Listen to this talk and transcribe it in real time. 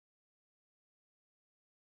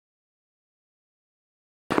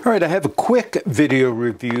All right, I have a quick video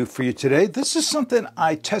review for you today. This is something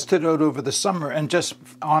I tested out over the summer and just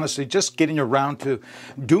honestly just getting around to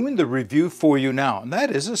doing the review for you now. And that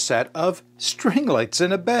is a set of string lights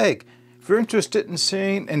in a bag. If you're interested in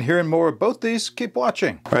seeing and hearing more about these, keep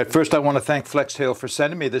watching. All right, first I want to thank Flextail for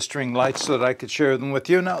sending me the string lights so that I could share them with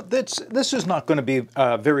you. Now, this is not going to be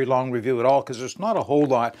a very long review at all because there's not a whole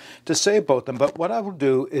lot to say about them. But what I will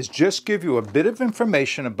do is just give you a bit of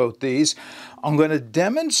information about these. I'm going to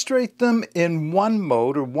demonstrate them in one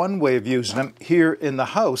mode or one way of using them here in the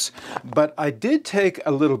house. But I did take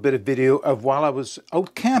a little bit of video of while I was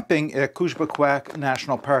out camping at Kujbaquak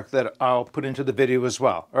National Park that I'll put into the video as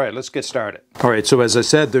well. All right, let's get started. All right, so as I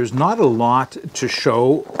said, there's not a lot to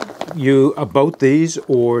show you about these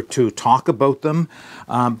or to talk about them,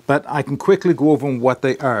 but I can quickly go over what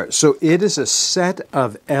they are. So it is a set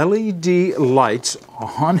of LED lights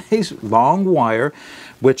on a long wire,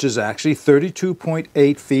 which is actually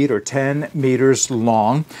 32.8 feet or 10 meters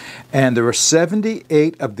long. And there are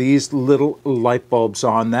 78 of these little light bulbs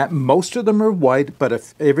on that. Most of them are white, but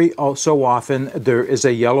if every so often there is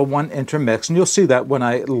a yellow one intermixed. And you'll see that when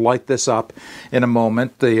I light this up in a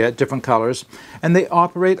moment, the different colors. And they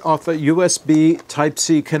operate off a USB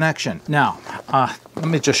Type-C connection. Now, let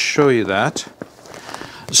me just show you that.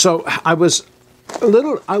 So I was a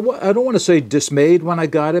little, I don't want to say dismayed when I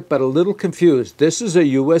got it, but a little confused. This is a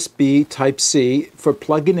USB Type-C for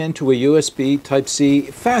plugging into a USB Type-C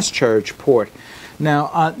fast charge port.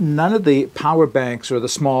 Now, none of the power banks or the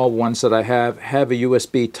small ones that I have a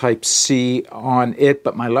USB Type-C on it,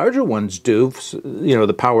 but my larger ones do, you know,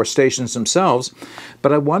 the power stations themselves.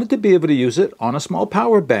 But I wanted to be able to use it on a small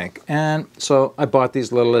power bank. And so I bought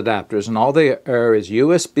these little adapters, and all they are is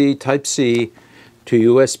USB Type-C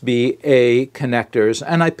to USB-A connectors,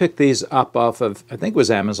 and I picked these up off of, I think it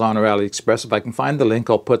was Amazon or AliExpress. If I can find the link,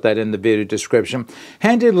 I'll put that in the video description.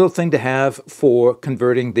 Handy little thing to have for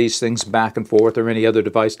converting these things back and forth, or any other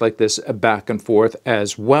device like this back and forth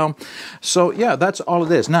as well. So yeah, that's all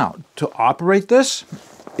it is. Now, to operate this,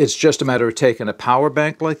 it's just a matter of taking a power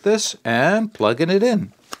bank like this and plugging it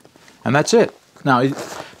in, and that's it. Now,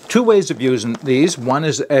 two ways of using these. One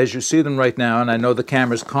is as you see them right now, and I know the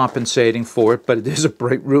camera's compensating for it, but it is a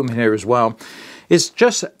bright room here as well. It's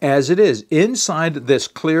just as it is. Inside this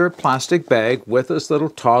clear plastic bag with this little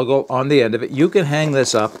toggle on the end of it, you can hang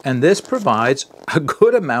this up, and this provides a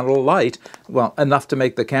good amount of light, well, enough to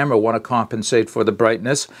make the camera want to compensate for the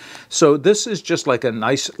brightness. So this is just like a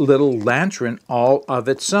nice little lantern all of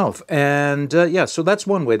itself. And yeah, so that's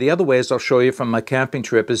one way. The other way, as I'll show you from my camping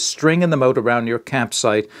trip, is stringing them out around your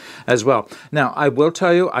campsite as well. Now, I will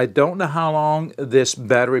tell you, I don't know how long this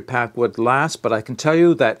battery pack would last, but I can tell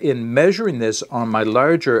you that in measuring this on my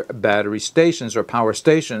larger battery stations or power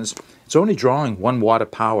stations, it's only drawing 1 watt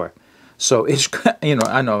of power. So it's, you know,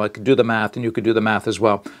 I know I could do the math, and you could do the math as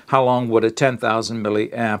well. How long would a 10,000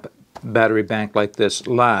 milliamp battery bank like this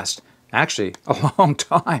last? Actually, a long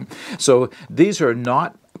time. So these are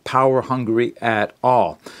not power hungry at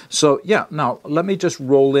all. So yeah, now let me just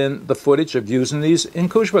roll in the footage of using these in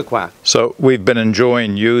Kujbaquak. So we've been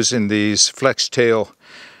enjoying using these Flextail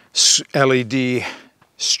LED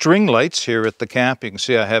string lights here at the camp. You can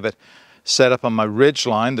see I have it set up on my ridge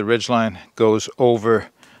line. The ridge line goes over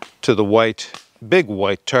to the big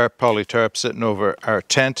white tarp, poly tarp, sitting over our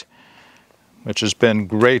tent, which has been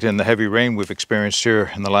great in the heavy rain we've experienced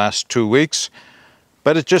here in the last 2 weeks.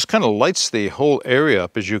 But it just kind of lights the whole area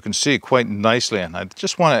up, as you can see, quite nicely. And I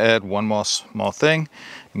just want to add one more small thing.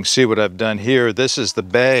 You can see what I've done here. This is the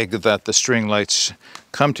bag that the string lights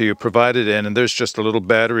come to you provided in, and there's just a little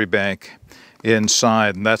battery bank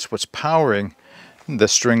inside, and that's what's powering the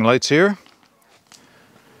string lights here.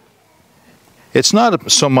 It's not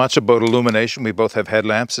so much about illumination. We both have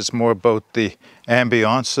headlamps. It's more about the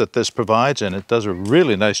ambiance that this provides, and it does a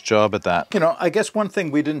really nice job at that. You know, I guess one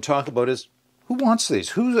thing we didn't talk about is who wants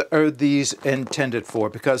these? Who are these intended for?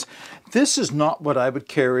 Because this is not what I would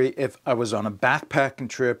carry if I was on a backpacking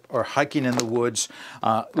trip or hiking in the woods,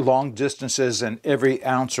 long distances, and every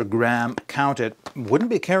ounce or gram counted. Wouldn't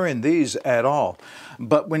be carrying these at all.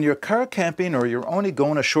 But when you're car camping or you're only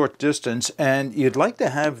going a short distance and you'd like to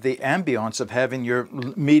have the ambiance of having your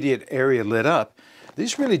immediate area lit up,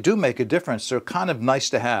 these really do make a difference. They're kind of nice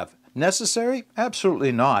to have. Necessary?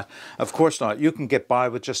 Absolutely not. Of course not. You can get by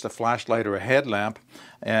with just a flashlight or a headlamp.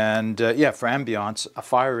 And yeah, for ambiance, a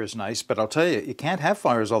fire is nice. But I'll tell you, you can't have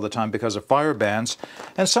fires all the time because of fire bans.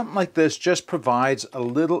 And something like this just provides a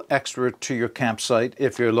little extra to your campsite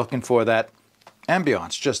if you're looking for that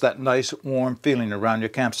ambiance, just that nice warm feeling around your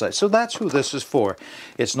campsite. So that's who this is for.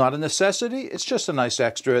 It's not a necessity, it's just a nice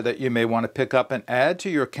extra that you may want to pick up and add to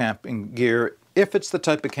your camping gear if it's the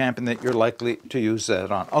type of camping that you're likely to use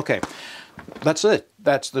that on. Okay, that's it.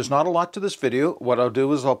 There's not a lot to this video. What I'll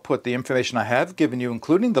do is I'll put the information I have given you,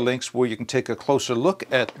 including the links where you can take a closer look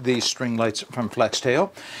at these string lights from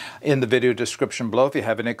Flextail, in the video description below. If you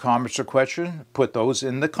have any comments or questions, put those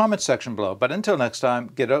in the comment section below. But until next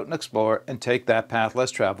time, get out and explore and take that path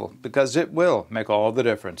less traveled, because it will make all the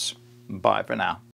difference. Bye for now.